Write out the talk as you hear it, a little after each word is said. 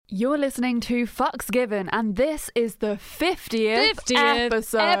You're listening to Fucks Given, and this is the 50th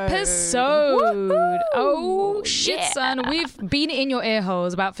episode. Woo-hoo! Oh, shit, yeah. son. We've been in your ear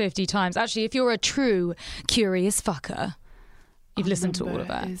holes about 50 times. Actually, if you're a true curious fucker, you've listened to all of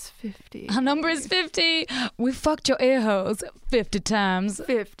that. Is 50. Our number is 50. We've fucked your ear holes 50 times.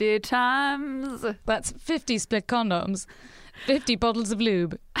 50 times. That's 50 split condoms. 50 bottles of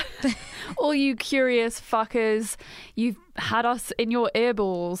lube. All you curious fuckers, you've had us in your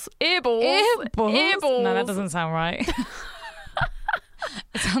earballs. Earballs? Earballs? No, that doesn't sound right.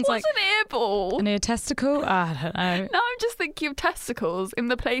 It sounds like an earball? an ear testicle? I don't know. No, I'm just thinking of testicles in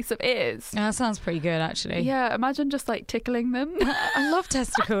the place of ears. That sounds pretty good, actually. Yeah, imagine just like tickling them. I love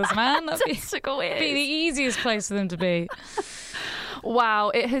testicles, man. That'd Testicle be the ears. easiest place for them to be. Wow,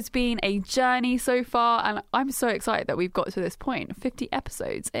 it has been a journey so far, and I'm so excited that we've got to this point, 50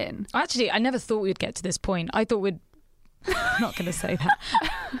 episodes in. Actually, I never thought we'd get to this point. I thought we'd... I'm not going to say that.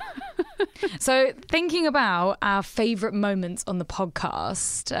 So, thinking about our favourite moments on the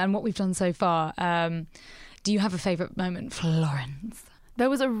podcast and what we've done so far, do you have a favourite moment, Florence? There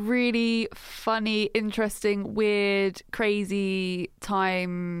was a really funny, interesting, weird, crazy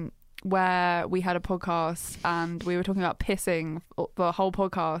time where we had a podcast and we were talking about pissing for a whole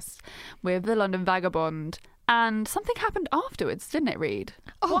podcast with the London Vagabond, and something happened afterwards, didn't it, Reed?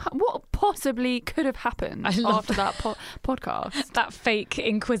 Oh. What possibly could have happened after that podcast? That fake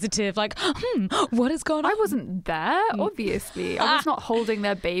inquisitive, like, what has gone on? I wasn't there, obviously. I was not holding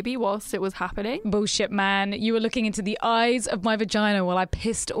their baby whilst it was happening. Bullshit, man. You were looking into the eyes of my vagina while I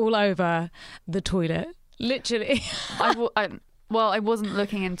pissed all over the toilet. Literally. Well, I wasn't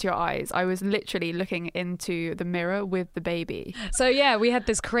looking into your eyes. I was literally looking into the mirror with the baby. So, yeah, we had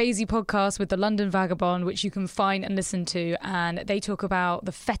this crazy podcast with the London Vagabond, which you can find and listen to. And they talk about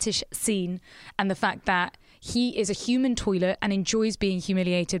the fetish scene and the fact that he is a human toilet and enjoys being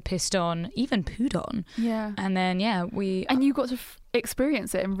humiliated, pissed on, even pooed on. Yeah. And then, yeah, And you got to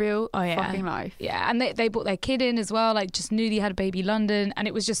experience it in real fucking life. Yeah, and they brought their kid in as well, like just newly had a baby London. And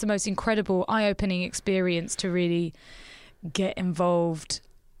it was just the most incredible, eye-opening experience to really get involved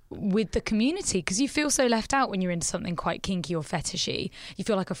with the community, because you feel so left out when you're into something quite kinky or fetishy. You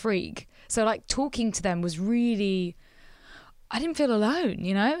feel like a freak. So like talking to them was really, I didn't feel alone,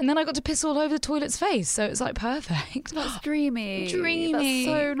 you know? And then I got to piss all over the toilet's face, so it's like perfect. That's dreamy. Dreamy.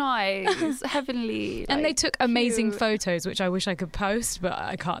 That's so nice. Heavenly. And they took amazing cute photos, which I wish I could post, but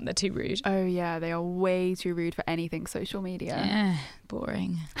I can't. They're too rude. Oh yeah, they are way too rude for anything social media. Yeah,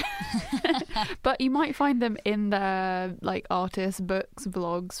 boring. But you might find them in their like artists, books,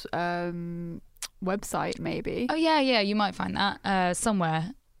 vlogs, website maybe. Oh yeah, you might find that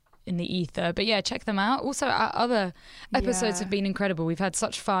somewhere in the ether. But yeah, check them out. Also, our other episodes have been incredible. We've had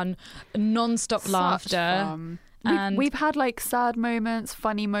such fun, non-stop laughter. Fun. And we've had like sad moments,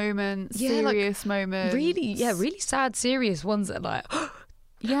 funny moments, serious moments. Really sad, serious ones that are like,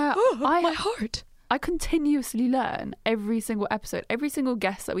 yeah, my heart. I continuously learn every single episode. Every single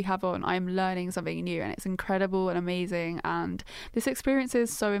guest that we have on, I'm learning something new, and it's incredible and amazing. And this experience is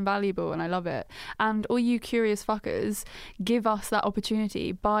so invaluable, and I love it. And all you curious fuckers, give us that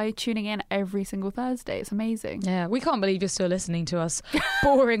opportunity by tuning in every single Thursday. It's amazing. Yeah, we can't believe you're still listening to us,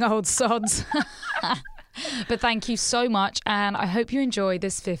 boring old sods. But thank you so much, and I hope you enjoy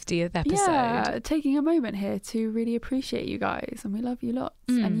this 50th episode. Yeah, taking a moment here to really appreciate you guys, and we love you lots.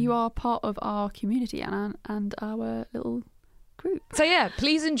 And you are part of our community and our little group. So yeah,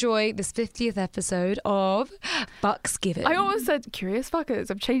 please enjoy this 50th episode of Fucks Given. I always said Curious Fuckers.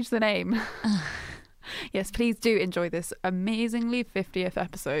 I've changed the name. Yes, please do enjoy this amazingly 50th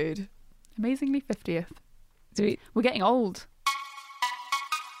episode. Amazingly 50th. Sweet. We're getting old.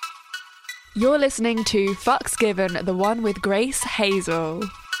 You're listening to Fucks Given, the one with Grace Hazel.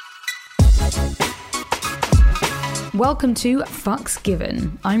 Welcome to Fucks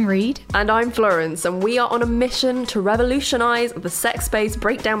Given. I'm Reed. And I'm Florence, and we are on a mission to revolutionise the sex space,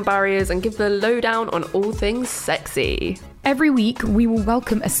 break down barriers, and give the lowdown on all things sexy. Every week, we will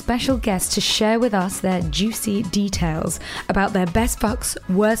welcome a special guest to share with us their juicy details about their best fucks,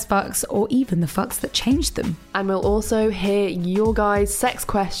 worst fucks, or even the fucks that changed them. And we'll also hear your guys' sex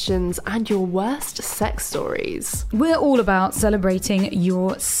questions and your worst sex stories. We're all about celebrating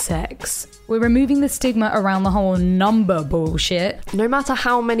your sex. We're removing the stigma around the whole number bullshit. No matter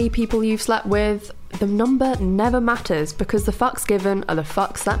how many people you've slept with, the number never matters, because the fucks given are the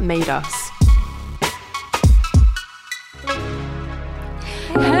fucks that made us.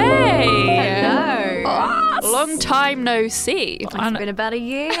 Hey! Hello! Long time no see. It's been about a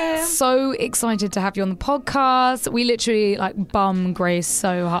year. So excited to have you on the podcast. We literally bum Grace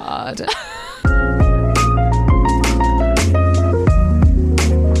so hard.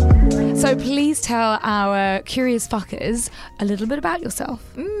 So please tell our curious fuckers a little bit about yourself.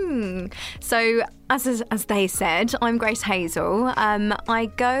 So, as they said, I'm Grace Hazel. I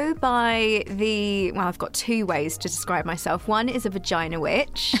go by I've got two ways to describe myself. One is a vagina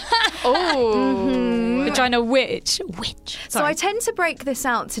witch. Vagina witch. So I tend to break this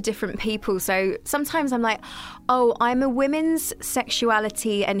out to different people. So sometimes I'm like, oh, I'm a women's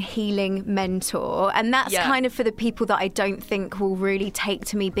sexuality and healing mentor. And that's kind of for the people that I don't think will really take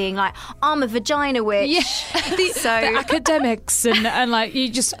to me being like, I'm a vagina witch. Yeah, the academics and like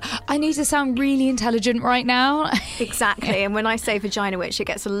I need to sound really intelligent right now. Exactly. And when I say vagina witch, it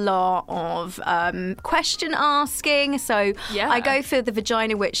gets a lot of question asking. So I go for the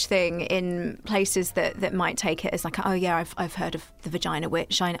vagina witch thing in places that might take it as like, oh yeah, I've heard of the vagina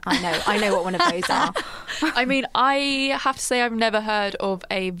witch. I know what one of those are. I mean, I have to say I've never heard of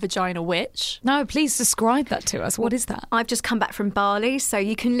a vagina witch. No, please describe that to us. What is that? I've just come back from Bali, so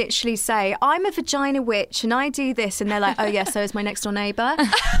you can literally say, I'm a vagina witch and I do this, and they're like, oh yeah, so is my next door neighbour.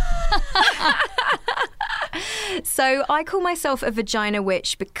 So I call myself a vagina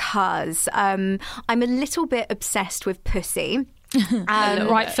witch because I'm a little bit obsessed with pussy.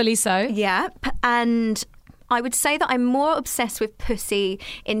 Rightfully so. Yeah. And I would say that I'm more obsessed with pussy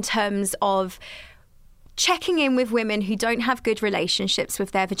in terms of checking in with women who don't have good relationships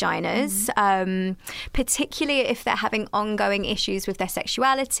with their vaginas, particularly if they're having ongoing issues with their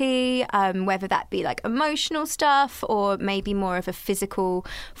sexuality, whether that be like emotional stuff or maybe more of a physical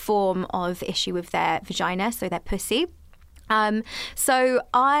form of issue with their vagina, so their pussy. So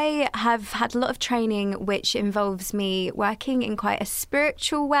I have had a lot of training which involves me working in quite a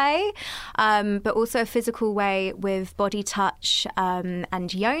spiritual way, but also a physical way with body touch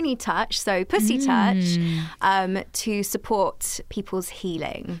and yoni touch, so pussy touch, to support people's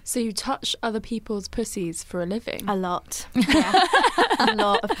healing. So you touch other people's pussies for a living? A lot. Yeah. A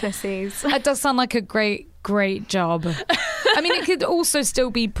lot of pussies. That does sound like a great job. I mean, it could also still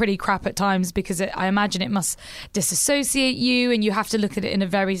be pretty crap at times because I imagine it must disassociate you and you have to look at it in a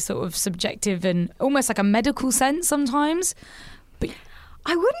very sort of subjective and almost like a medical sense sometimes. But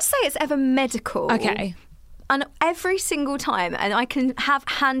I wouldn't say it's ever medical. Okay. And every single time, and I can have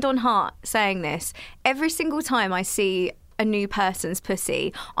hand on heart saying this, every single time I see a new person's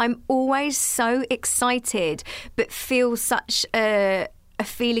pussy, I'm always so excited but feel such a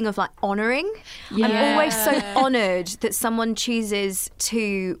feeling of like honouring. Yeah. I'm always so honoured that someone chooses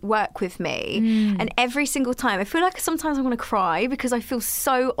to work with me. And every single time I feel like sometimes I want to cry because I feel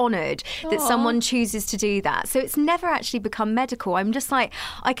so honoured that someone chooses to do that. So it's never actually become medical. I'm just like,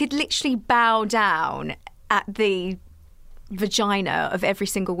 I could literally bow down at the vagina of every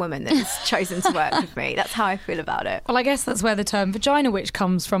single woman that's chosen to work with me. That's how I feel about it. Well, I guess that's where the term vagina witch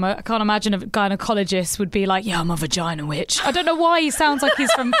comes from. I can't imagine a gynecologist would be like, yeah, I'm a vagina witch. I don't know why he sounds like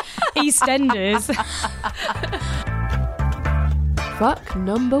he's from EastEnders. Fuck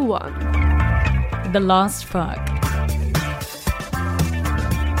number 1. The last fuck.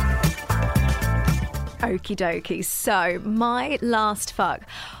 Okie dokie. So my last fuck,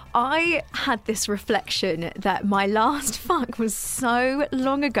 I had this reflection that my last fuck was so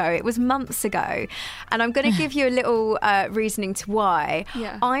long ago. It was months ago. And I'm going to give you a little reasoning to why.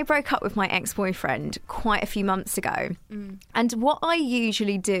 Yeah. I broke up with my ex-boyfriend quite a few months ago. And what I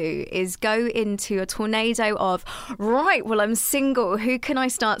usually do is go into a tornado of, right, well, I'm single. Who can I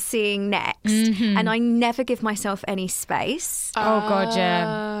start seeing next? And I never give myself any space. Oh, God,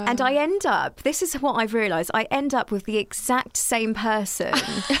 yeah. And I end up, this is what I've realised, I end up with the exact same person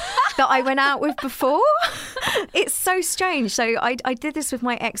that I went out with before. It's so strange. So I did this with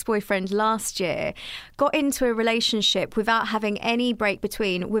my ex-boyfriend last year, got into a relationship without having any break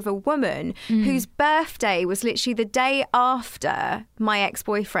between with a woman whose birthday was literally the day after my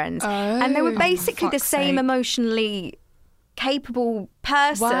ex-boyfriend's. And they were basically the same emotionally capable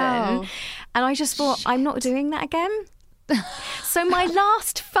person. Wow. And I just thought, I'm not doing that again. So my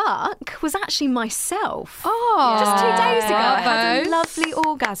last fuck was actually myself. Oh, just 2 days ago, I bravo. had a lovely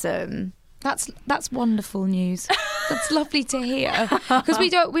orgasm. That's wonderful news. That's lovely to hear because we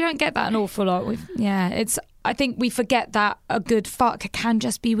don't get that an awful lot. I think we forget that a good fuck can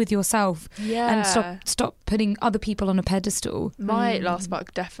just be with yourself. Yeah. And stop putting other people on a pedestal. My last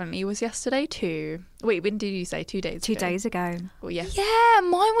fuck definitely was yesterday too. Wait, when did you say 2 days ago? 2 days ago. Well, yes. Yeah,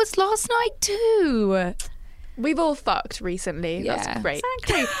 mine was last night too. We've all fucked recently. Yeah. That's great.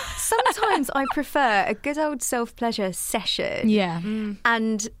 Exactly. Sometimes I prefer a good old self-pleasure session. Yeah.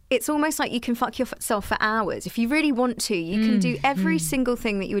 And it's almost like you can fuck yourself for hours. If you really want to, you can do every single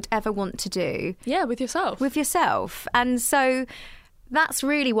thing that you would ever want to do. Yeah, with yourself. With yourself. And so that's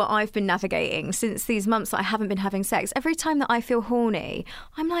really what I've been navigating since these months that I haven't been having sex. Every time that I feel horny,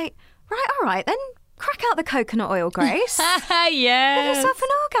 I'm like, Right, all right, then crack out the coconut oil, Grace. Give Yeah. yourself an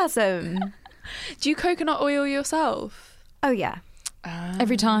orgasm. Do you coconut oil yourself? Oh, yeah.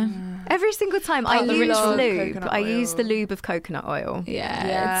 Every time. Every single time Part I of the use ritual of lube, coconut I use oil. the lube of coconut oil. Yeah.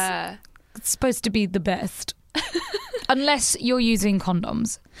 Yeah. It's supposed to be the best. Unless you're using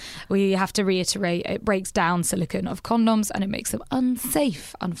condoms. We have to reiterate, it breaks down silicone of condoms and it makes them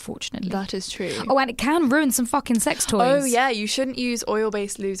unsafe, unfortunately. That is true. Oh, and it can ruin some fucking sex toys. Oh, yeah, you shouldn't use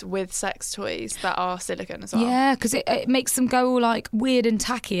oil-based lubes with sex toys that are silicone as well. Yeah, because it makes them go all like weird and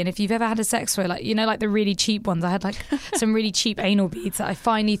tacky. And if you've ever had a sex toy, like, you know, like the really cheap ones, I had like some really cheap anal beads that I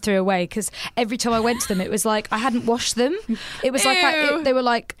finally threw away because every time I went to them, it was like I hadn't washed them. It was like Ew. they were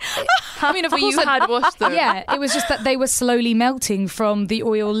like, I mean, of But course, you had washed them. yeah, it was just that they were slowly melting from the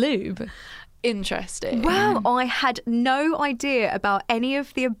oil lube. Interesting. Wow, I had no idea about any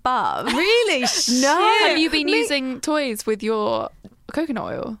of the above. Really? No. Have you been using toys with your coconut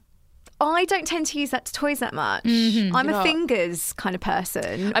oil? I don't tend to use that to toys that much. I'm a You're not. fingers kind of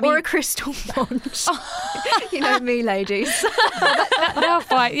person, I mean- or a crystal wand. You know me, ladies. They'll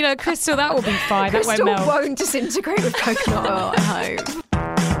fight. You know, Crystal, that will be fine. That Crystal won't melt. won't disintegrate with coconut oil, I hope.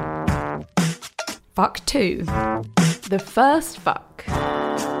 Fuck 2. The first fuck.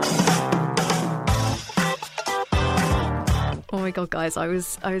 Oh my god, guys! I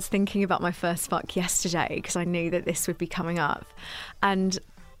was thinking about my first fuck yesterday because I knew that this would be coming up, and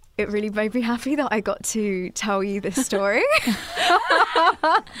it really made me happy that I got to tell you this story.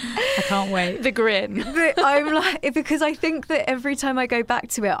 I can't wait. The grin. But I'm like, because I think that every time I go back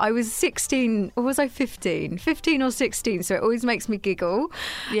to it, I was 16, or was I 15? 15 or 16, so it always makes me giggle.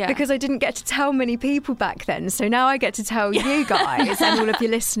 Yeah. Because I didn't get to tell many people back then. So now I get to tell you guys and all of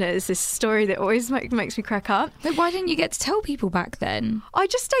your listeners this story that always makes me crack up. But why didn't you get to tell people back then? I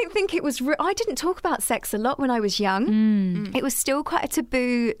just don't think it was... I didn't talk about sex a lot when I was young. It was still quite a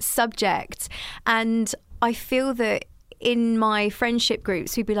taboo subject. And I feel that in my friendship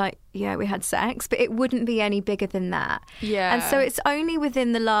groups, we'd be like, yeah, we had sex, but it wouldn't be any bigger than that. Yeah. And so it's only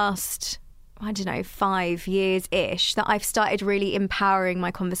within the last, I don't know, 5 years-ish that I've started really empowering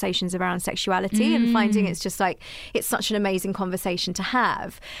my conversations around sexuality and finding it's just like, it's such an amazing conversation to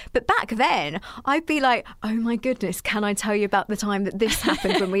have. But back then, I'd be like, oh my goodness, can I tell you about the time that this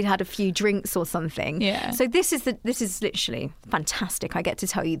happened when we'd had a few drinks or something? Yeah. So this is literally fantastic. I get to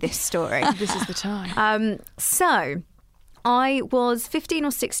tell you this story. This is the time. So I was 15 or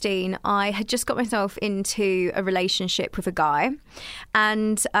 16. I had just got myself into a relationship with a guy,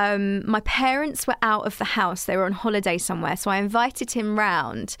 and my parents were out of the house. They were on holiday somewhere. So I invited him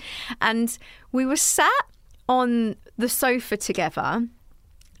round, and we were sat on the sofa together.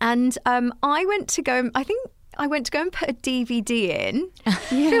 And I went to go and put a DVD in.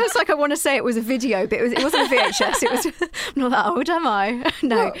 Feels like I want to say it was a video, but it wasn't a VHS. It was, I'm not that old, am I?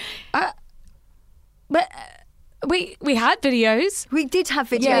 No. But we had videos. We did have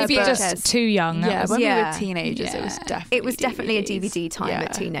videos. Yeah, Maybe but- just too young. Yeah, when we yeah. were teenagers, it was definitely a DVD time Yeah.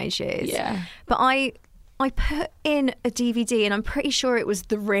 at teenage years. Yeah. But I put in a DVD, and I'm pretty sure it was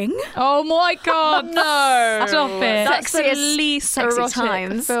The Ring. Oh my god, No. Stop it. That's the Sexiest least sexy erotic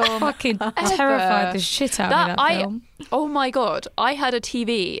times. film. Fucking terrified the shit out of me, that film. Oh my god! I had a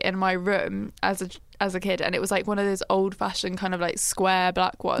TV in my room as a kid, and it was like one of those old-fashioned kind of like square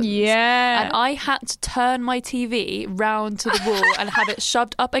black ones. Yeah. And I had to turn my TV round to the wall and have it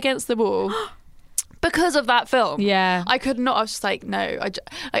shoved up against the wall. Because of that film. Yeah. I could not. I was just like, no.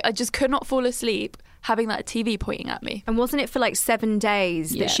 I just could not fall asleep having that TV pointing at me. And wasn't it for like 7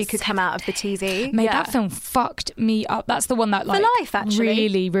 days that Yes. she could come out of the TV? Mate, Yeah. that film fucked me up. That's the one that like life, actually.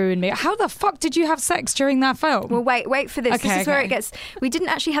 really ruined me. How the fuck did you have sex during that film? Well, wait for this. Okay, This is where okay. it gets... We didn't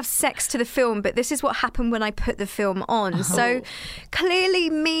actually have sex to the film, but this is what happened when I put the film on. So clearly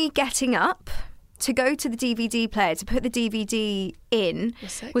me getting up to go to the DVD player to put the DVD in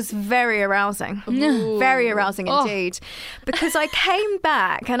was very arousing. Very arousing indeed. Because I came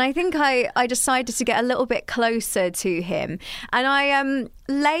back and I think I decided to get a little bit closer to him, and I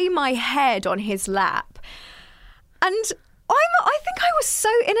lay my head on his lap. And I think I was so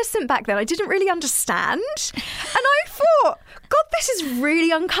innocent back then. I didn't really understand. And I thought, God, this is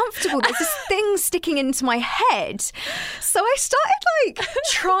really uncomfortable. There's this thing sticking into my head. So I started like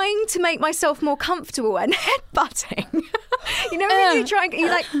trying to make myself more comfortable and headbutting. You know when you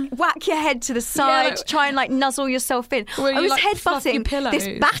like whack your head to the side, like- try and like nuzzle yourself in. Well, I you, was like, fluff your headbutting this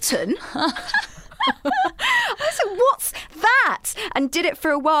pillows. baton. I was like, what's that? And did it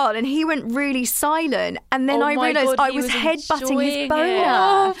for a while, and he went really silent. And then Oh I my realised God, I he was was headbutting his enjoying boner. it.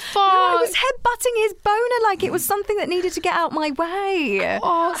 Oh, No, I fuck. was headbutting his boner like it was something that needed to get out my way.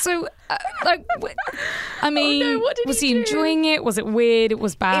 Oh, so I mean, what did was he he do? enjoying it? Was it weird? It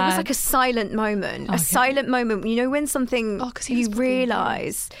was bad. It was like a silent moment. A silent moment. You know, when something 'cause he was you fucking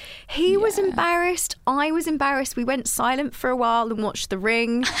realise. He was embarrassed. I was embarrassed. We went silent for a while and watched The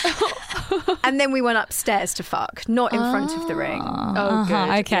Ring. And then we went upstairs to fuck, not in front of The Ring. Oh, good.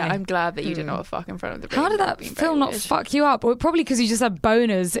 Okay. Yeah, I'm glad that you did not fuck in front of the ring. How did that That'd be film very not weird. fuck you up? Or probably because you just had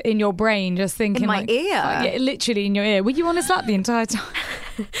boners in your brain, just thinking In my like, ear. fuck, yeah, literally in your ear. Were you on his lap the entire time?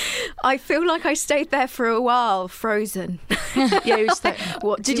 I feel like I stayed there for a while, frozen. Yeah, you just like,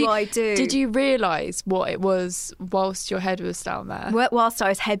 What did do you, I do? Did you realise what it was whilst your head was down there? Whilst I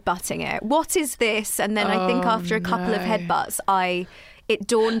was headbutting it, what is this? And then I think Oh, after a couple of no. headbutts, it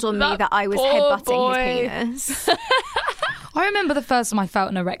dawned on me That that I was poor headbutting boy. his penis. I remember the first time I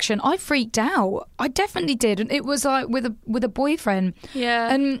felt an erection, I freaked out. I definitely did, and it was like with a boyfriend.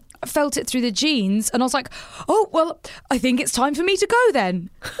 Yeah. And I felt it through the jeans, and I was like, "Oh well, I think it's time for me to go then."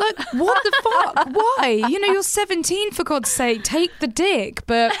 Like, what the fuck? Why? You know, you're 17, for God's sake. Take the dick.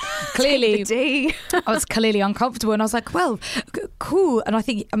 But clearly, D. I was clearly uncomfortable, and I was like, "Well, cool." And I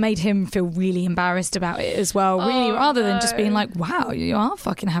think I made him feel really embarrassed about it as well. Really, Oh, rather than just no. being like, "Wow, you are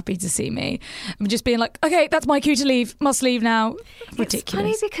fucking happy to see me," and just being like, "Okay, that's my cue to leave. Must leave now." Ridiculous. It's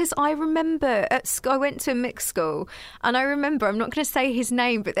funny because I remember at school, I went to a mixed school, and I remember, I'm not going to say his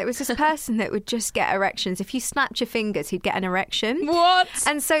name, but there was this person that would just get erections. If you snapped your fingers, he'd get an erection. What?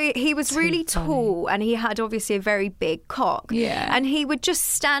 And so he was really tall, and he had obviously a very big cock. Yeah. And he would just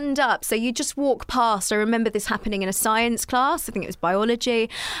stand up. So you just walk past. I remember this happening in a science class. I think it was biology.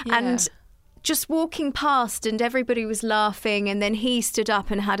 Yeah. And just walking past, and everybody was laughing, and then he stood up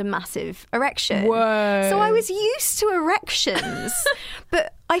and had a massive erection. Whoa. So I was used to erections,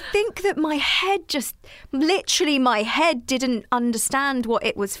 but I think that my head literally my head didn't understand what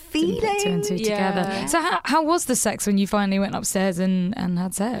it was feeling. Put two and two Yeah. together. So how was the sex when you finally went upstairs and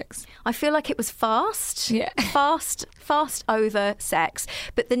had sex? I feel like it was fast. Yeah. Fast over sex.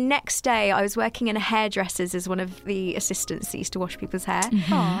 But the next day I was working in a hairdresser's as one of the assistants that used to wash people's hair.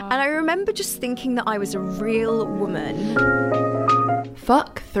 And I remember just thinking that I was a real woman.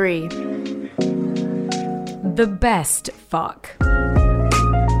 Fuck 3. The best fuck.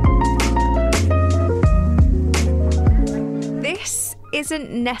 This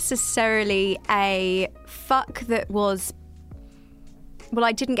isn't necessarily a fuck that was... Well,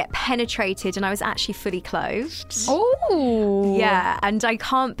 I didn't get penetrated and I was actually fully clothed. Oh. Yeah, and I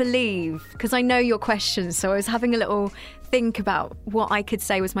can't believe, because I know your questions, so I was having a little think about what I could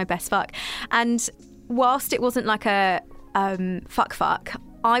say was my best fuck. And whilst it wasn't like a fuck,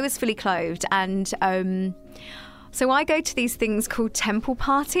 I was fully clothed, and so I go to these things called temple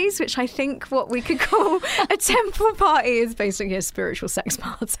parties, which I think what we could call a temple party is basically a spiritual sex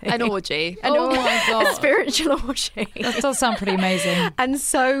party. An orgy. my God. A spiritual orgy. That does sound pretty amazing. And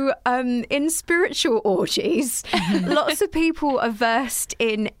so in spiritual orgies, lots of people are versed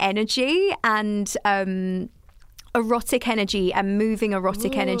in energy and erotic energy and moving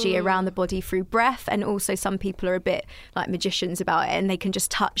erotic energy around the body through breath. And also some people are a bit like magicians about it, and they can just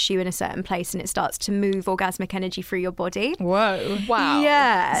touch you in a certain place and it starts to move orgasmic energy through your body. Whoa. Wow.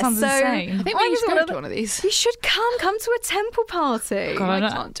 Yeah. Sounds so insane. I think we was should one go of to the- one of these. You should come to a temple party. God, I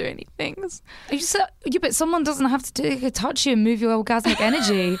don't- can't do any things. Yeah, but someone doesn't have to touch you and move your orgasmic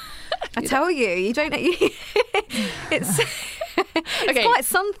energy. I tell you don't it's Okay. quite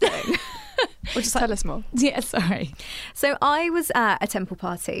something. Or just tell us more. Yeah, sorry. So I was at a temple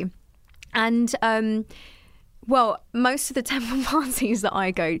party, and well, most of the temple parties that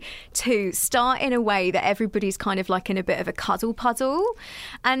I go to start in a way that everybody's kind of like in a bit of a cuddle puddle,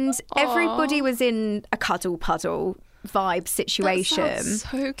 and everybody was in a cuddle puddle vibe situation. That sounds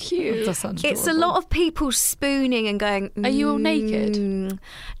so cute. That sounds It's a adorable. lot of people spooning and going. Are you all naked?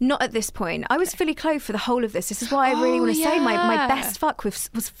 Not at this point. I was fully clothed for the whole of this. This is why I really want to say my yeah. best fuck was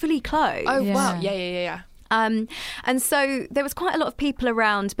fully clothed. Oh, Yeah. wow. Yeah. And so there was quite a lot of people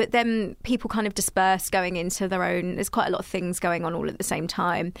around, but then people kind of dispersed going into their own. There's quite a lot of things going on all at the same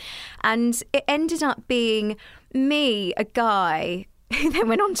time. And it ended up being me, a guy, who then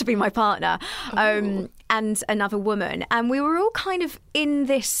went on to be my partner, and another woman. And we were all kind of in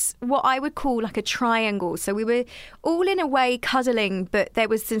this, what I would call like a triangle. So we were all in a way cuddling, but there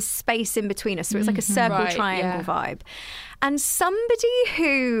was some space in between us. So it was like a circle Right, triangle yeah. vibe. And somebody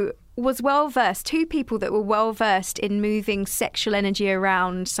who was well versed, two people that were well versed in moving sexual energy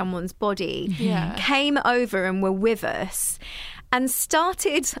around someone's body, Yeah. came over and were with us. and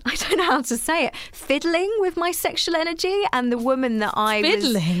started, I don't know how to say it, fiddling with my sexual energy and the woman that I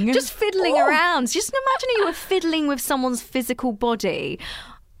Fiddling? was just fiddling around. Just imagine you were fiddling with someone's physical body.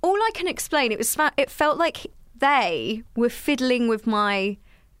 All I can explain, it felt like they were fiddling with my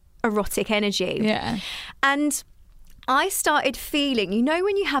erotic energy. Yeah. And I started feeling, you know,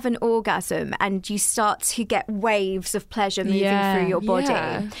 when you have an orgasm and you start to get waves of pleasure moving through your body.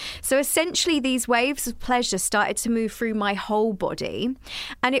 Yeah. So essentially these waves of pleasure started to move through my whole body.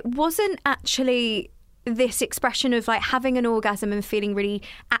 And it wasn't actually this expression of like having an orgasm and feeling really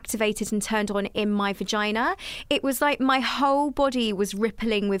activated and turned on in my vagina. It was like my whole body was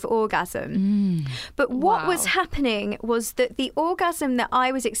rippling with orgasm. But what was happening was that the orgasm that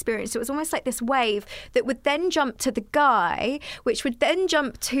I was experiencing, it was almost like this wave that would then jump to the guy, which would then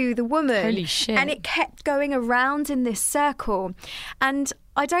jump to the woman. Holy shit. And it kept going around in this circle. And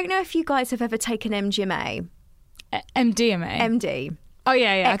I don't know if you guys have ever taken MDMA. MDMA. MD. Oh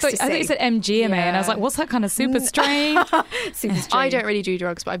yeah. I thought Ecstasy. you said MGMA, and I was like, what's that kind of super strange? Super strange. I don't really do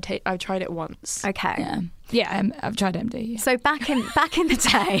drugs, but I've tried it once. Okay. Yeah, I've tried MD. Yeah. So back in the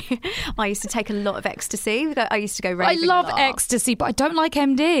day, I used to take a lot of ecstasy. I used to go I raving love a lot. ecstasy, but I don't like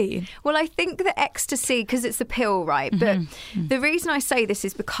MD. Well, I think that ecstasy, because it's a pill, right? But the reason I say this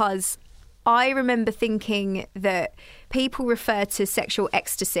is because I remember thinking that people refer to sexual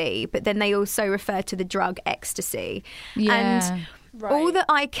ecstasy, but then they also refer to the drug ecstasy. Yeah. And all that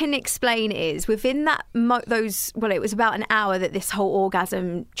I can explain is within that it was about an hour that this whole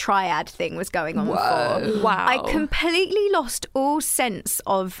orgasm triad thing was going on for. Wow. I completely lost all sense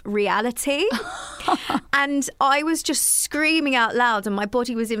of reality. And I was just screaming out loud and my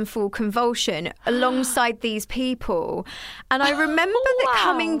body was in full convulsion alongside these people. And I remember that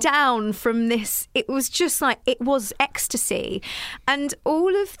coming down from this, it was just like, it was ecstasy. And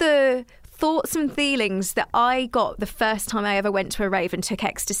all of the thoughts and feelings that I got the first time I ever went to a rave and took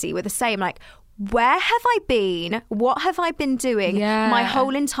ecstasy were the same. Like, where have I been? What have I been doing? Yeah. My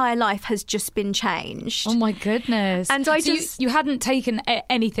whole entire life has just been changed. Oh my goodness! And you hadn't taken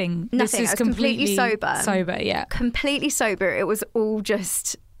anything. Nothing. This is I was completely sober. Sober, yeah. Completely sober. It was all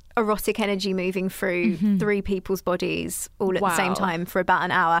just erotic energy moving through three people's bodies all at the same time for about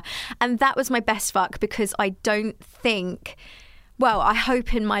an hour. And that was my best fuck, because I don't think... Well, I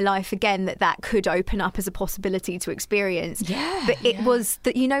hope in my life again that could open up as a possibility to experience. Yeah. But it was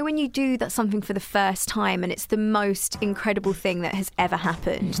that, you know, when you do that something for the first time and it's the most incredible thing that has ever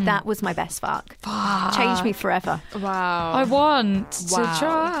happened, that was my best fuck. Changed me forever. Wow. I want to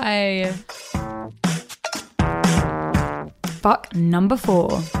try. Fuck number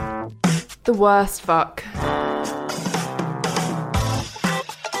 4. The worst fuck.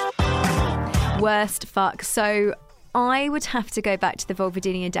 Worst fuck. So I would have to go back to the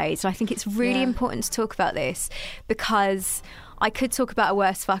vulvodynia days. And I think it's really important to talk about this, because I could talk about a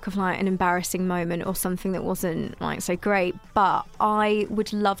worst fuck of like an embarrassing moment or something that wasn't like so great, but I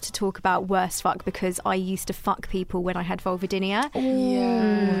would love to talk about worst fuck because I used to fuck people when I had vulvodynia.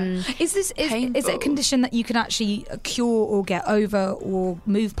 Yeah. Is it a condition that you can actually cure or get over or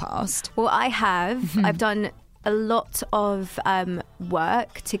move past? Well, I have. I've done a lot of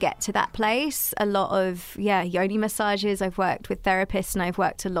work to get to that place. A lot of, yoni massages. I've worked with therapists and I've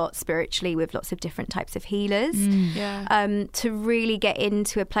worked a lot spiritually with lots of different types of healers to really get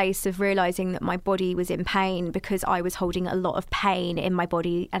into a place of realising that my body was in pain because I was holding a lot of pain in my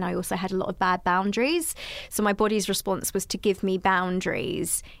body, and I also had a lot of bad boundaries. So my body's response was to give me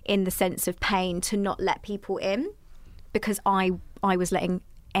boundaries in the sense of pain, to not let people in, because I was letting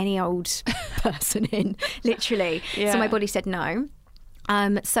any old person in, literally. So my body said no.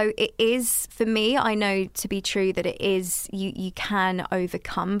 So it is, for me, I know to be true that it is, you can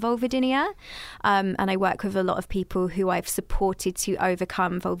overcome vulvodynia. And I work with a lot of people who I've supported to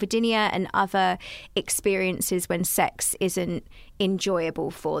overcome vulvodynia and other experiences when sex isn't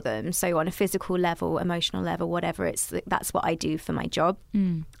enjoyable for them. So on a physical level, emotional level, whatever, that's what I do for my job.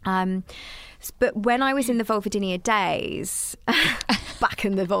 But when I was in the vulvodynia days, back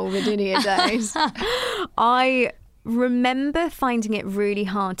in the vulvodynia days, I remember finding it really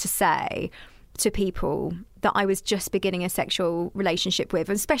hard to say to people that I was just beginning a sexual relationship with,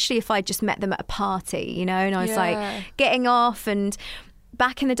 especially if I just met them at a party, you know, and I was like getting off. And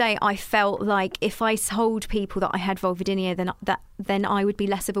back in the day, I felt like if I told people that I had vulvodynia, then I would be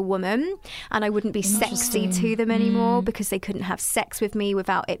less of a woman and I wouldn't be sexy to them anymore because they couldn't have sex with me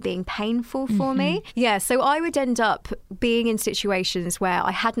without it being painful for me. Yeah, so I would end up being in situations where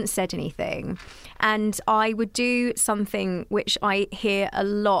I hadn't said anything, and I would do something which I hear a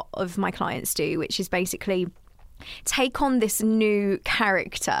lot of my clients do, which is basically take on this new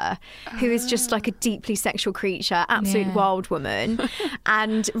character who is just like a deeply sexual creature, absolute wild woman,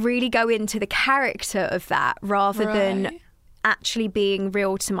 and really go into the character of that rather than actually being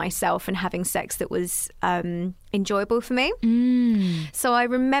real to myself and having sex that was enjoyable for me. So I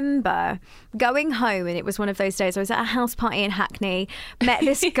remember going home, and it was one of those days I was at a house party in Hackney, met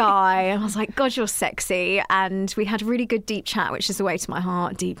this guy, and I was like, God, you're sexy. And we had a really good deep chat, which is the way to my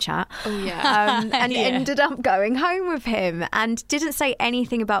heart, deep chat. Oh, yeah. And ended up going home with him and didn't say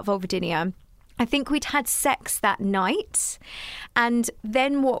anything about vulvodynia. I think we'd had sex that night. And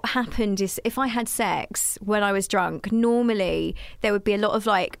then what happened is if I had sex when I was drunk, normally there would be a lot of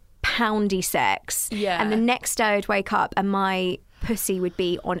like poundy sex. Yeah. And the next day I'd wake up and my pussy would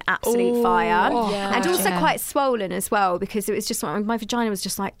be on absolute fire. And also quite swollen as well, because it was just my vagina was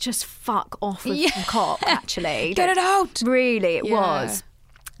just like, just fuck off with the cock, actually. Get it out. Really, it was.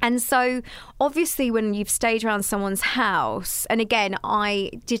 And so obviously when you've stayed around someone's house, and again,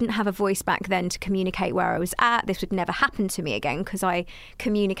 I didn't have a voice back then to communicate where I was at. This would never happen to me again because I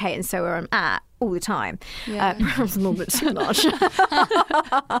communicate and say where I'm at all the time. Perhaps a little bit too much.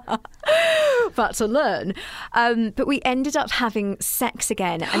 But to learn. But we ended up having sex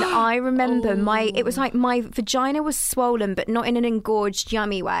again. And I remember it was like my vagina was swollen, but not in an engorged,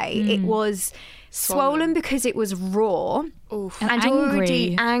 yummy way. It was swollen because it was raw. And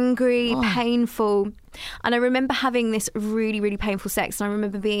already angry, painful. And I remember having this really, really painful sex. And I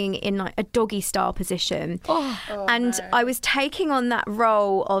remember being in like a doggy style position. I was taking on that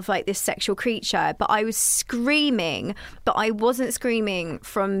role of like this sexual creature, but I was screaming, but I wasn't screaming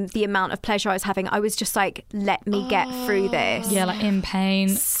from the amount of pleasure I was having. I was just like, let me get through this. Yeah, like in pain.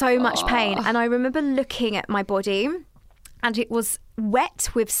 So much pain. And I remember looking at my body, and it was wet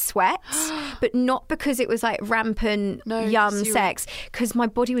with sweat, but not because it was like rampant sex, because my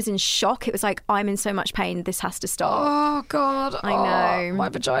body was in shock. It was like, I'm in so much pain, this has to stop. Oh God, I know. My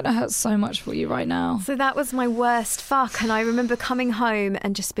vagina hurts so much for you right now. So that was my worst fuck. And I remember coming home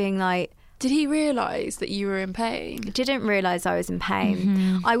and just being like, did he realise that you were in pain? Didn't realise I was in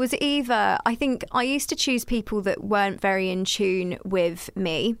pain. I was I think I used to choose people that weren't very in tune with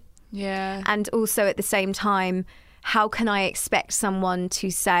me. Yeah. And also at the same time, how can I expect someone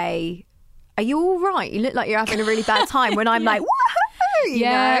to say, are you all right? You look like you're having a really bad time, when I'm like, woohoo! You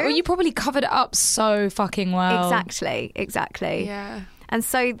know? Well, you probably covered it up so fucking well. Exactly. Yeah. And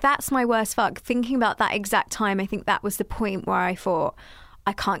so that's my worst fuck. Thinking about that exact time, I think that was the point where I thought,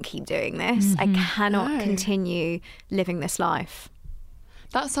 I can't keep doing this. I cannot continue living this life.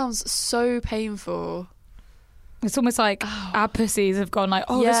 That sounds so painful. It's almost like our pussies have gone like,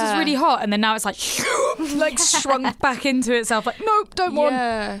 this is really hot, and then now it's like shrunk back into itself. Like, nope, don't want.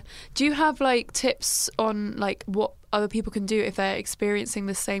 Yeah. Do you have like tips on like what other people can do if they're experiencing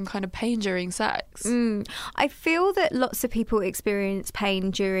the same kind of pain during sex? I feel that lots of people experience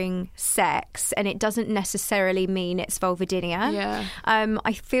pain during sex, and it doesn't necessarily mean it's vulvodynia. Yeah.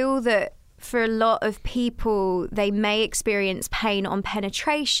 I feel that for a lot of people, they may experience pain on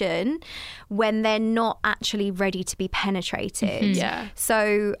penetration when they're not actually ready to be penetrated. Yeah.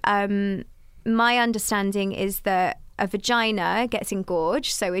 So my understanding is that a vagina gets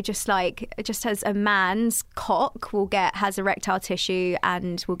engorged, so it just as a man's cock has erectile tissue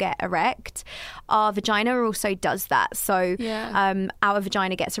and will get erect, our vagina also does that. So our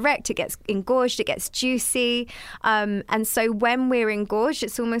vagina gets erect, it gets engorged, it gets juicy, and so when we're engorged,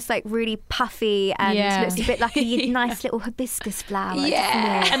 it's almost like really puffy and looks a bit like a nice little hibiscus flower.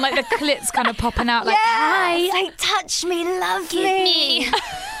 Yeah, and like the clit's kind of popping out like, hi, it's like, touch me, love me.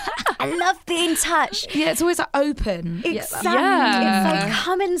 I love being touched. Yeah, it's always like open. Exactly. It's like,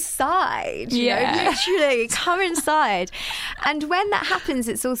 come inside. You know, literally, come inside. And when that happens,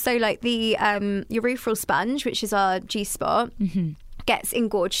 it's also like the urethral sponge, which is our G-spot, gets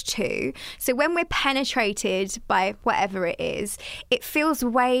engorged too. So when we're penetrated by whatever it is, it feels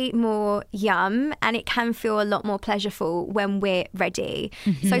way more yum, and it can feel a lot more pleasureful when we're ready.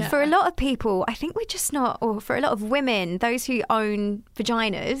 So for a lot of people, I think we're just not, or for a lot of women, those who own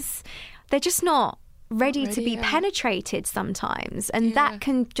vaginas, they're just not ready to be penetrated sometimes, and that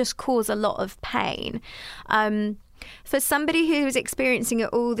can just cause a lot of pain. For somebody who is experiencing it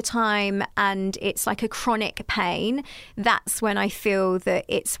all the time and it's like a chronic pain, that's when I feel that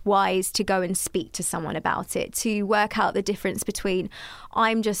it's wise to go and speak to someone about it, to work out the difference between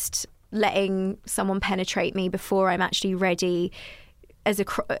I'm just letting someone penetrate me before I'm actually ready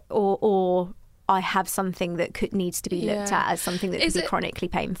or I have something that needs to be looked at as something that could be chronically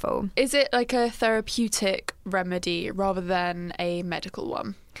painful. Is it like a therapeutic remedy rather than a medical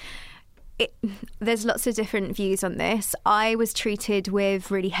one? There's lots of different views on this. I was treated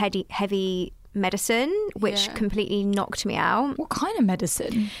with really heavy medicine, which completely knocked me out. What kind of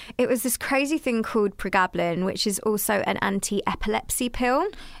medicine? It was this crazy thing called pregabalin, which is also an anti-epilepsy pill.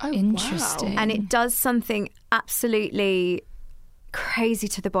 Oh, Interesting. wow. And it does something absolutely crazy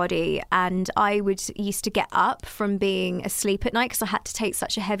to the body, and I used to get up from being asleep at night because I had to take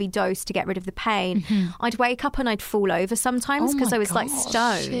such a heavy dose to get rid of the pain. I'd wake up and I'd fall over sometimes because I was like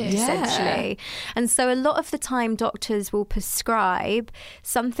stoned, essentially. And so a lot of the time doctors will prescribe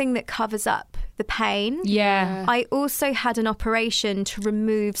something that covers up the pain. Yeah. I also had an operation to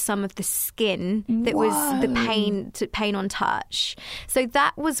remove some of the skin that was the pain on touch. So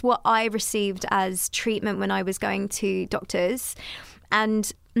that was what I received as treatment when I was going to doctors.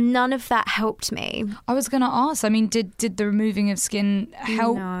 And none of that helped me. I was going to ask, I mean, did the removing of skin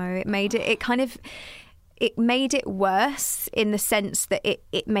help? No, it made it made it worse in the sense that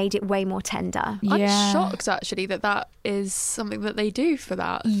it made it way more tender. I'm shocked actually that is something that they do for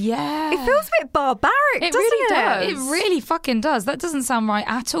that. Yeah. It feels a bit barbaric, doesn't really it? does. It really fucking does. That doesn't sound right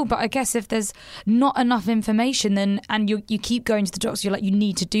at all. But I guess if there's not enough information, and you keep going to the doctor, you're like, you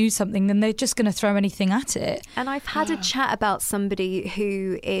need to do something, then they're just going to throw anything at it. And I've had a chat about somebody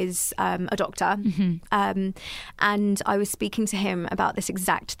who is a doctor, and I was speaking to him about this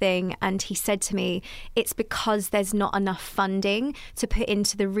exact thing, and he said to me, it's because there's not enough funding to put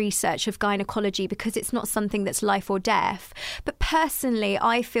into the research of gynecology because it's not something that's life or death. But personally,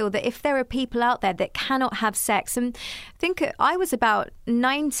 I feel that if there are people out there that cannot have sex, and think I was about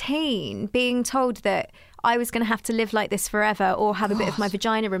 19 being told that I was going to have to live like this forever or have a bit of my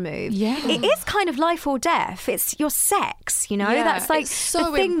vagina removed. Yeah. It is kind of life or death. It's your sex, you know? Yeah, That's like it's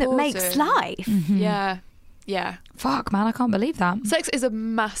so the thing that makes important. life. Yeah. Fuck, man, I can't believe that. Sex is a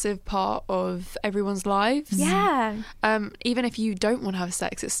massive part of everyone's lives. Yeah. Even if you don't want to have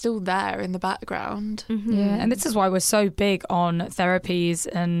sex, it's still there in the background. Yeah, and this is why we're so big on therapies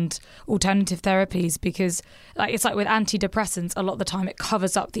and alternative therapies, because it's like with antidepressants, a lot of the time it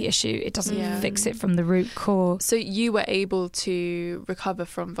covers up the issue. It doesn't fix it from the root cause. So you were able to recover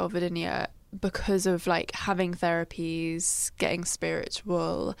from vulvodynia because of having therapies, getting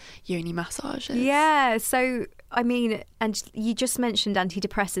spiritual, yoni massages. Yeah. So, I mean, and you just mentioned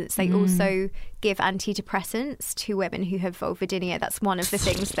antidepressants. They also give antidepressants to women who have vulvodynia. That's one of the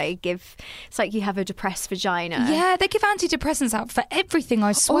things they give. It's like you have a depressed vagina. Yeah, they give antidepressants out for everything,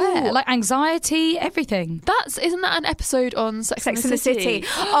 I swear. Oh. Like anxiety, everything. Isn't that an episode on Sex and the City?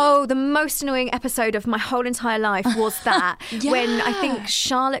 Oh, the most annoying episode of my whole entire life was that when I think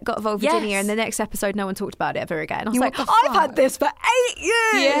Charlotte got vulvodynia, and the next episode no one talked about it ever again. I was like, I've had this for 8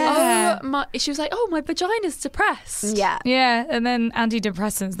 years. Yeah. She was like, oh, my vagina's depressed. Yeah. Yeah, and then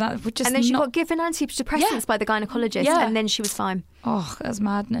antidepressants. That would just And then she got given antidepressants by the gynecologist, and then she was fine. Oh, that's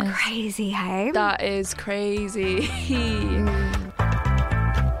madness. Crazy, hey? That is crazy.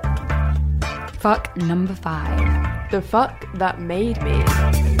 Fuck number 5. The fuck that made me.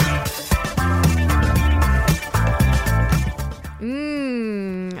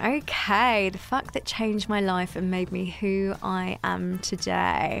 Okay, the fuck that changed my life and made me who I am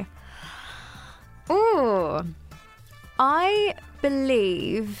today. Ooh, I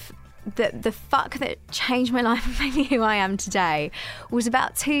believe that the fuck that changed my life and made me who I am today was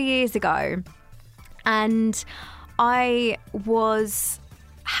about 2 years ago. And I was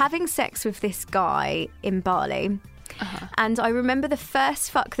having sex with this guy in Bali. And I remember the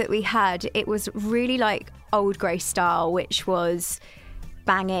first fuck that we had, it was really like old grey style, which was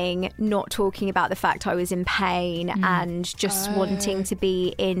banging, not talking about the fact I was in pain, and just wanting to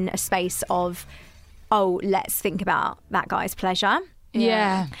be in a space of, let's think about that guy's pleasure.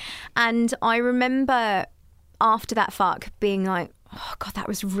 Yeah. And I remember after that fuck being like, oh God, that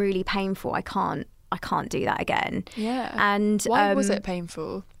was really painful. I can't do that again. Yeah. And why was it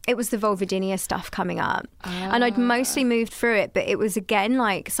painful? It was the vulvodynia stuff coming up. And I'd mostly moved through it, but it was again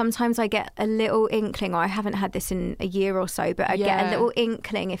like sometimes I get a little inkling, or I haven't had this in a year or so, but I get a little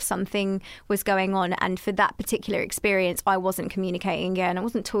inkling if something was going on. And for that particular experience, I wasn't communicating again. I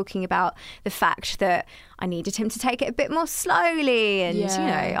wasn't talking about the fact that I needed him to take it a bit more slowly. And,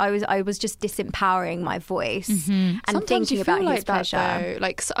 I was just disempowering my voice and Sometimes thinking you feel about like his that, pleasure. though.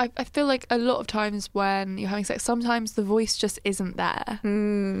 Like, so I feel like a lot of times when you're having sex, sometimes the voice just isn't there.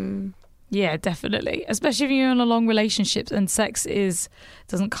 Yeah, definitely. Especially if you're in a long relationship and sex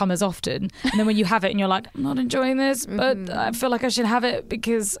doesn't come as often. And then when you have it and you're like, I'm not enjoying this, but I feel like I should have it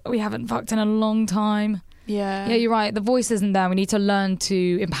because we haven't fucked in a long time. Yeah. Yeah, you're right. The voice isn't there. We need to learn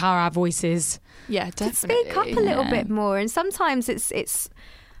to empower our voices. Yeah, To definitely. speak up a little bit more. And sometimes it's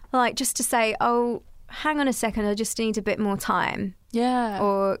like just to say, hang on a second, I just need a bit more time. Yeah.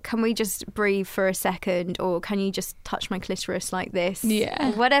 Or can we just breathe for a second? Or can you just touch my clitoris like this? Yeah.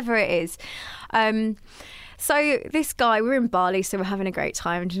 Or whatever it is. So this guy, we were in Bali, so we're having a great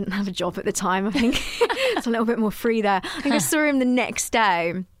time. Didn't have a job at the time. I think it's a little bit more free there. I think I saw him the next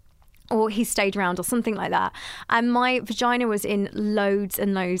day, or he stayed around or something like that. And my vagina was in loads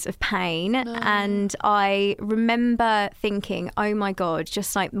and loads of pain. No. And I remember thinking, oh my God,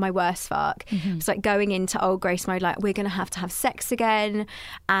 just like my worst fuck. It's like going into old Grace mode, like we're going to have sex again.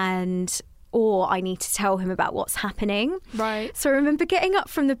 Or I need to tell him about what's happening. Right. So I remember getting up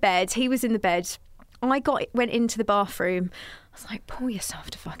from the bed. He was in the bed. Went into the bathroom. I was like, pull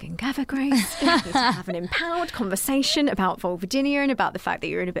yourself to fucking gather, Grace. We need to have an empowered conversation about vulvodynia and about the fact that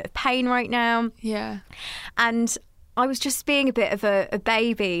you're in a bit of pain right now. Yeah. And I was just being a bit of a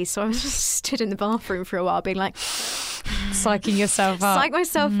baby. So I was just stood in the bathroom for a while being like... Psyching yourself up. Psych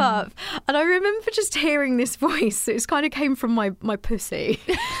myself up. And I remember just hearing this voice. It kind of came from my pussy.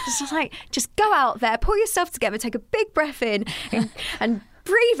 It's just like, just go out there, pull yourself together, take a big breath in and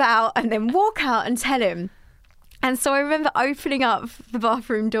breathe out and then walk out and tell him. And so I remember opening up the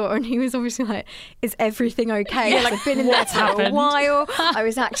bathroom door and he was obviously like, is everything okay? Yeah. Like, I've been in there for a while. I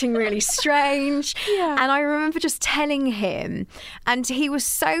was acting really strange. Yeah. And I remember just telling him, and he was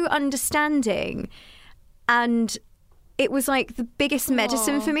so understanding. And it was like the biggest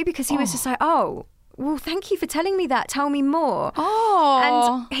medicine for me, because he was just like, oh, well, thank you for telling me that. Tell me more.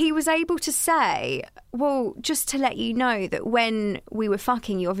 Oh. And he was able to say, well, just to let you know that when we were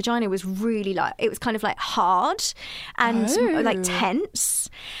fucking, your vagina was really like, it was kind of like hard and like tense.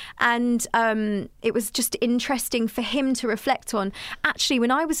 And it was just interesting for him to reflect on, actually,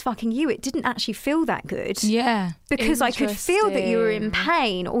 when I was fucking you, it didn't actually feel that good. Yeah. Because I could feel that you were in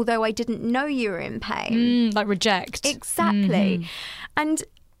pain, although I didn't know you were in pain. Like reject. Exactly. And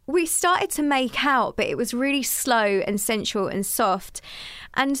we started to make out, but it was really slow and sensual and soft.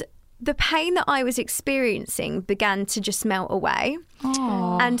 And the pain that I was experiencing began to just melt away.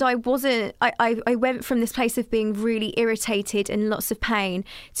 Aww. And I went from this place of being really irritated and lots of pain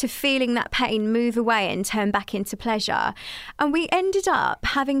to feeling that pain move away and turn back into pleasure. And we ended up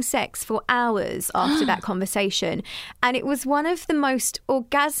having sex for hours after that conversation. And it was one of the most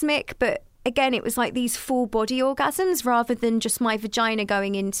orgasmic, but again, it was like these full body orgasms rather than just my vagina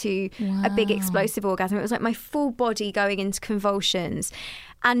going into a big explosive orgasm. It was like my full body going into convulsions.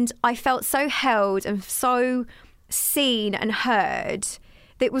 And I felt so held and so seen and heard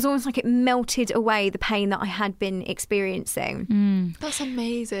that it was almost like it melted away the pain that I had been experiencing. That's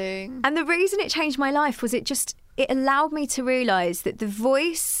amazing. And the reason it changed my life was it allowed me to realise that the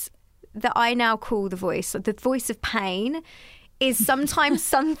voice that I now call the voice of pain, is sometimes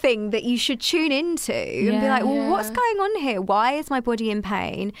something that you should tune into and be like, well, what's going on here? Why is my body in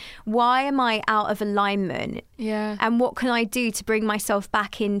pain? Why am I out of alignment? Yeah. And what can I do to bring myself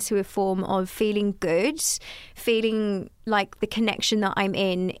back into a form of feeling good, feeling like the connection that I'm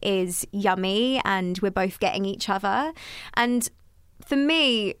in is yummy and we're both getting each other? And for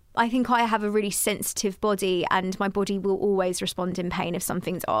me, I think I have a really sensitive body and my body will always respond in pain if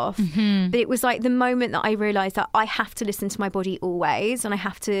something's off. But it was like the moment that I realised that I have to listen to my body always and I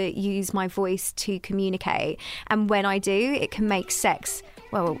have to use my voice to communicate. And when I do, it can make sex,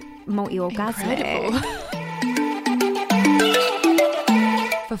 well, multi-orgasmic.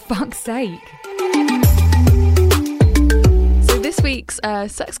 For fuck's sake. So this week's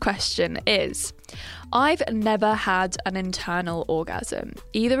sex question is... I've never had an internal orgasm,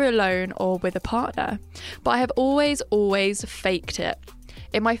 either alone or with a partner, but I have always faked it.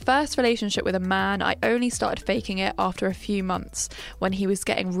 In my first relationship with a man, I only started faking it after a few months when he was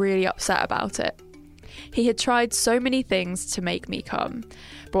getting really upset about it. He had tried so many things to make me come,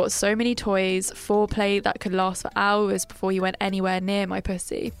 brought so many toys, foreplay that could last for hours before he went anywhere near my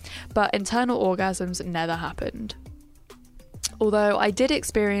pussy, but internal orgasms never happened. Although I did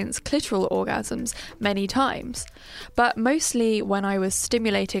experience clitoral orgasms many times, but mostly when I was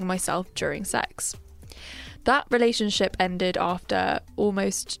stimulating myself during sex. That relationship ended after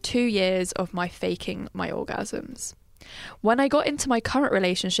almost 2 years of my faking my orgasms. When I got into my current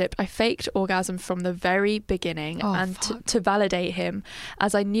relationship, I faked orgasm from the very beginning to validate him,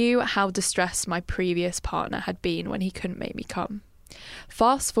 as I knew how distressed my previous partner had been when he couldn't make me come.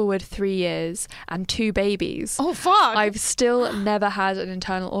 Fast forward 3 years and 2 babies. Oh, fuck. I've still never had an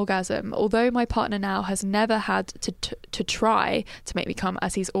internal orgasm, although my partner now has never had to try to make me come,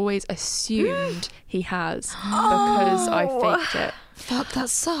 as he's always assumed he has because I faked it Fuck, that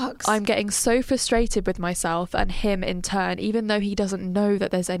sucks. I'm getting so frustrated with myself and him in turn, even though he doesn't know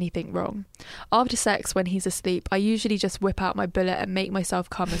that there's anything wrong. After sex, when he's asleep, I usually just whip out my bullet and make myself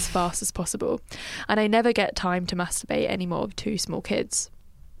come as fast as possible. And I never get time to masturbate anymore with 2 small kids.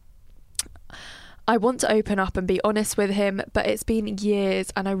 I want to open up and be honest with him, but it's been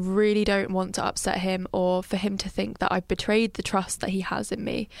years and I really don't want to upset him or for him to think that I've betrayed the trust that he has in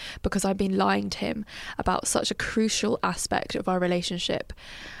me because I've been lying to him about such a crucial aspect of our relationship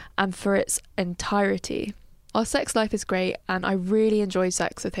and for its entirety. Our sex life is great and I really enjoy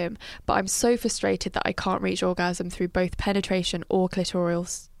sex with him, but I'm so frustrated that I can't reach orgasm through both penetration or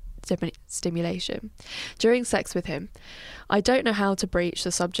clitoral stimulation during sex with him. I don't know how to broach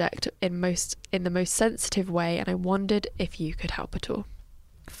the subject in the most sensitive way, and I wondered if you could help at all.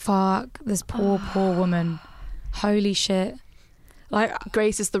 Fuck, this poor woman. Holy shit. Like,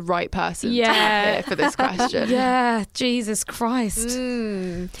 Grace is the right person to have here for this question. Yeah, Jesus Christ.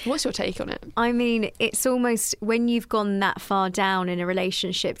 What's your take on it? I mean, it's almost when you've gone that far down in a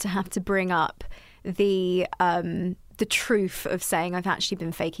relationship to have to bring up the truth of saying I've actually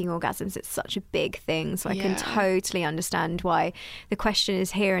been faking orgasms. It's such a big thing, so I can totally understand why the question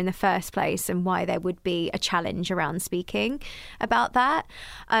is here in the first place and why there would be a challenge around speaking about that.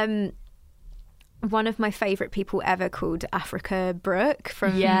 One of my favourite people ever, called Africa Brooke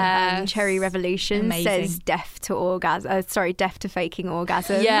from Cherry Revolution, says deaf to faking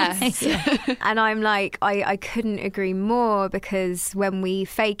orgasms. Yes. And I'm like, I couldn't agree more, because when we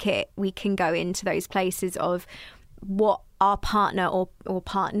fake it, we can go into those places of what our partner or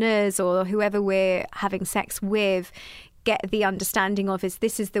partners or whoever we're having sex with get the understanding of is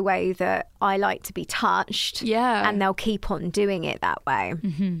this is the way that I like to be touched. Yeah. And they'll keep on doing it that way.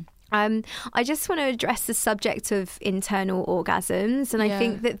 Mm-hmm. I just want to address the subject of internal orgasms. And I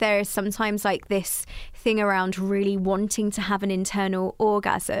think that there is sometimes like this thing around really wanting to have an internal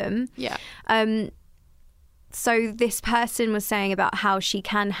orgasm. Yeah. So this person was saying about how she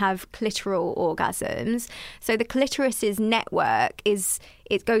can have clitoral orgasms. So the clitoris's network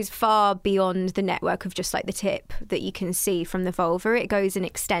it goes far beyond the network of just like the tip that you can see from the vulva. It goes and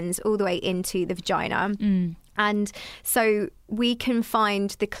extends all the way into the vagina. And so we can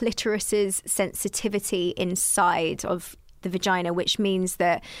find the clitoris's sensitivity inside of the vagina, which means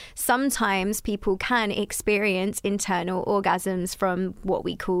that sometimes people can experience internal orgasms from what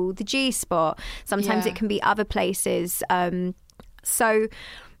we call the G-spot. Sometimes it can be other places. So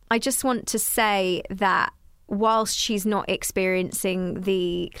I just want to say that whilst she's not experiencing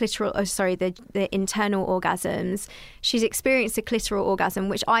the internal orgasms, she's experienced a clitoral orgasm,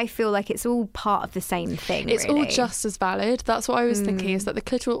 which I feel like it's all part of the same thing. It's really all just as valid. That's what I was thinking, is that the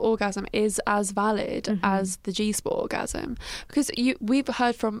clitoral orgasm is as valid as the G-spot orgasm, because we've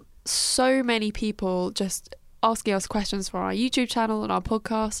heard from so many people just asking us questions for our YouTube channel and our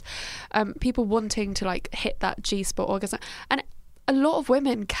podcast, people wanting to like hit that G-spot orgasm, and a lot of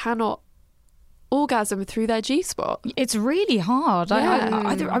women cannot orgasm through their G-spot. It's really hard.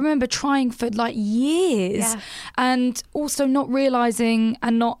 I remember trying for like years and also not realising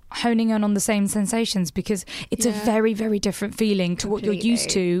and not honing in on the same sensations, because it's a very, very different feeling to what you're used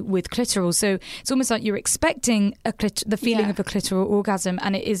to with clitoral. So it's almost like you're expecting the feeling of a clitoral orgasm,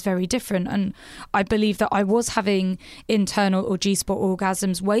 and it is very different. And I believe that I was having internal or G-spot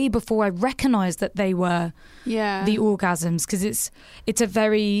orgasms way before I recognised that they were the orgasms, because it's a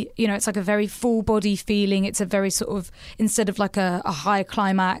very, it's like a very full body feeling. It's a very sort of, instead of like a high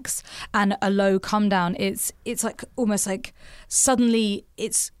climax and a low come down, it's like almost like suddenly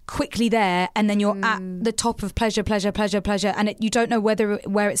it's quickly there, and then you're at the top of pleasure, and you don't know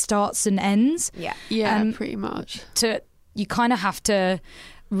where it starts and ends. Pretty much. You kind of have to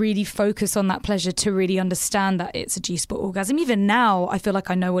really focus on that pleasure to really understand that it's a G-spot orgasm. Even now, I feel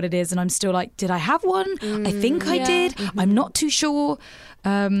like I know what it is, and I'm still like, did I have one? I think I did. I'm not too sure.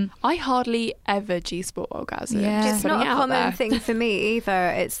 I hardly ever G-spot orgasm. It's not a common thing for me either.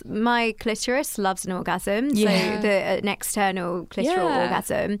 It's my clitoris loves an orgasm. So an external clitoral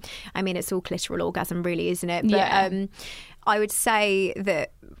orgasm. I mean, it's all clitoral orgasm really, isn't it? But I would say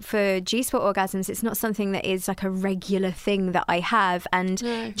that for G-spot orgasms, it's not something that is like a regular thing that I have. And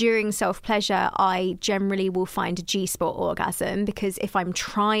during self-pleasure, I generally will find a G-spot orgasm, because if I'm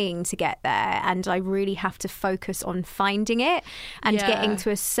trying to get there and I really have to focus on finding it and getting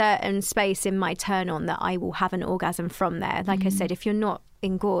to a certain space in my turn-on, that I will have an orgasm from there. Like I said, if you're not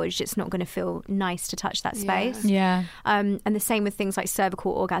engorged, it's not going to feel nice to touch that space. And the same with things like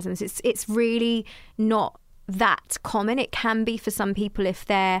cervical orgasms. It's really not that common. It can be for some people if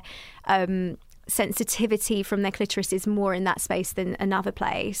their sensitivity from their clitoris is more in that space than another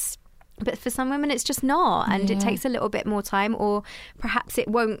place. But for some women, it's just not. And it takes a little bit more time, or perhaps it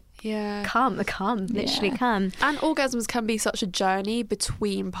won't come. And orgasms can be such a journey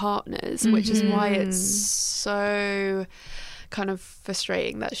between partners, which is why it's so kind of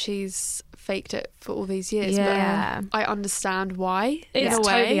frustrating that she's faked it for all these years. But I understand why. It's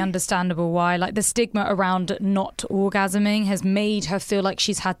totally understandable why. Like, the stigma around not orgasming has made her feel like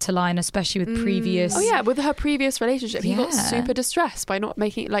she's had to lie, and especially with previous. Oh yeah, with her previous relationship, he got super distressed by not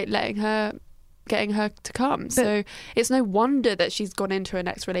making it, like getting her to come. So it's no wonder that she's gone into her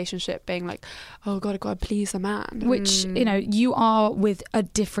next relationship being like, oh God, I've got to please a man. Which, you know, you are with a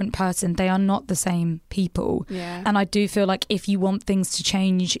different person. They are not the same people. Yeah. And I do feel like if you want things to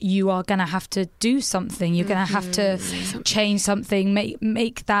change, you are going to have to do something. You're going to have to change something,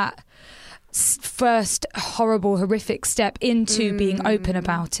 make that first horrible, horrific step into being open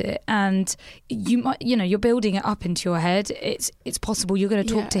about it. And you might, you know, you're building it up into your head. It's possible you're going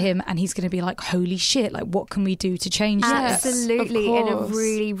to talk to him and he's going to be like, holy shit, like, what can we do to change this? Absolutely, in a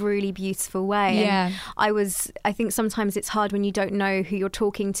really, really beautiful way. Yeah. And I think sometimes it's hard when you don't know who you're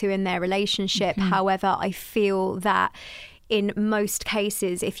talking to in their relationship. However, I feel that in most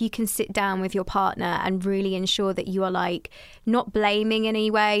cases, if you can sit down with your partner and really ensure that you are, like, not blaming in any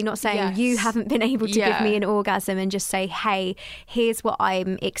way, not saying you haven't been able to give me an orgasm, and just say, hey, here's what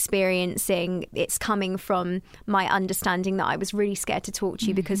I'm experiencing. It's coming from my understanding that I was really scared to talk to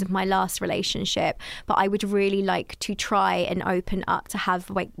you because of my last relationship, but I would really like to try and open up to have,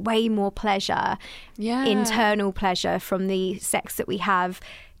 like, way more pleasure, internal pleasure from the sex that we have.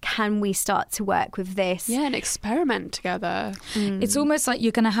 Can we start to work with this? Yeah, and experiment together. It's almost like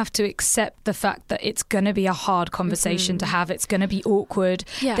you're going to have to accept the fact that it's going to be a hard conversation to have. It's going to be awkward.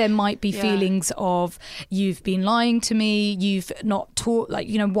 Yeah. There might be feelings of, you've been lying to me, you've not taught, like,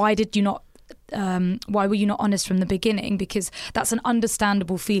 you know, why were you not honest from the beginning? Because that's an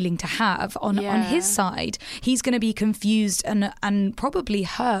understandable feeling to have on his side. He's going to be confused and probably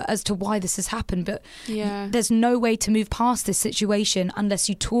hurt as to why this has happened, but there's no way to move past this situation unless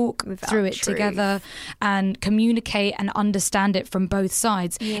you talk through it together and communicate and understand it from both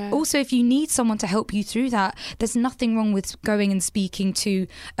sides. Also, if you need someone to help you through that, there's nothing wrong with going and speaking to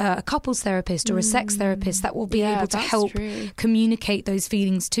a couples therapist or a sex therapist that will be able to help communicate those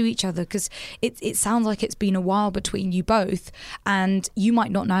feelings to each other, because it sounds like it's been a while between you both, and you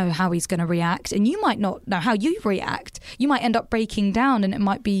might not know how he's going to react, and you might not know how you react. You might end up breaking down, and it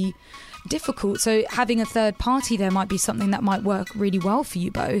might be difficult. So having a third party there might be something that might work really well for you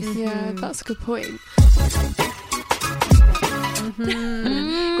both. Yeah, that's a good point.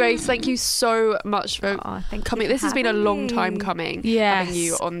 Grace, thank you so much for coming. This has been a long time coming. Having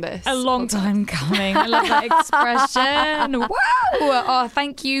you on this. A long time coming. I love that expression. Wow. Oh,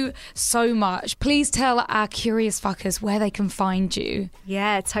 thank you so much. Please tell our curious fuckers where they can find you.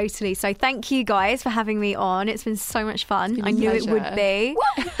 Yeah, totally. So thank you guys for having me on. It's been so much fun. I knew it would be.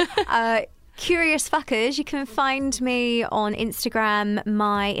 Curious fuckers, you can find me on Instagram.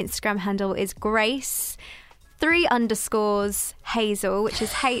 My Instagram handle is Grace 3_ Hazel, which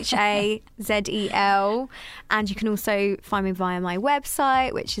is HAZEL. And you can also find me via my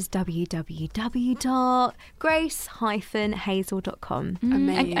website, which is www.grace-hazel.com.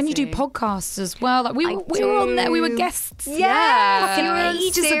 Amazing. And you do podcasts as well. Like we were on there. We were guests. Yeah.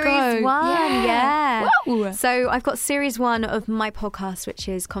 Ages Series ago. 1. Yeah. Wow. So I've got Series 1 of my podcast, which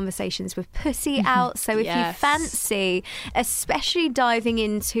is Conversations with Pussy, out. So if you fancy, especially diving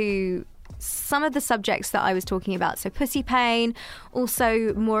into some of the subjects that I was talking about, so pussy pain,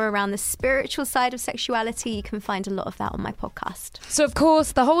 also more around the spiritual side of sexuality, you can find a lot of that on my podcast. So of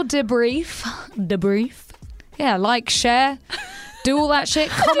course the whole debrief, like, share, do all that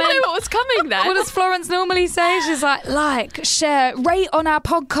shit, comment. I don't know what was coming there. What does Florence normally say? She's like, share, rate on our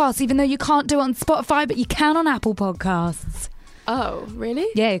podcast, even though you can't do it on Spotify, but you can on Apple Podcasts. Oh, really?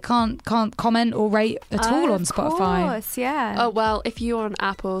 Yeah, you can't comment or rate at all on Spotify. Of course, yeah. Oh, well, if you're on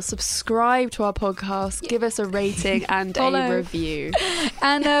Apple, subscribe to our podcast, give us a rating and a review.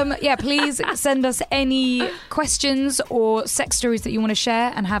 And please send us any questions or sex stories that you want to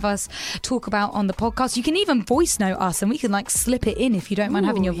share and have us talk about on the podcast. You can even voice note us and we can, like, slip it in if you don't mind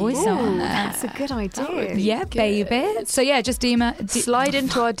having your voice note on there. That's a good idea. Yeah, baby. So yeah, just slide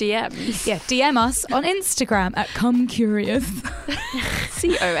into our DMs. Yeah, DM us on Instagram at Come Curious.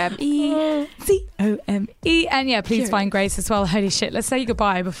 COME. And yeah, please find Grace as well. Holy shit, let's say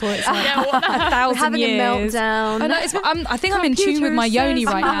goodbye before it's like 1,000 having years. A meltdown. I know, I think I'm in tune with my yoni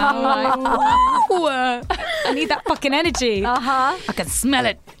right now. Like, wow, I need that fucking energy. I can smell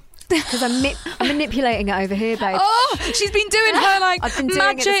it. Because I'm manipulating it over here, babe. Oh, she's been doing her, like, I've been doing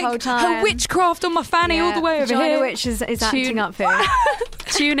magic, it this whole time. her witchkagecraft on my fanny all the way over Vagina here. Witch is acting up here.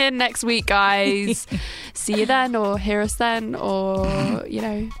 Tune in next week, guys. See you then, or hear us then, or, you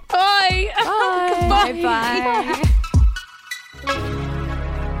know. Bye. Bye. Bye.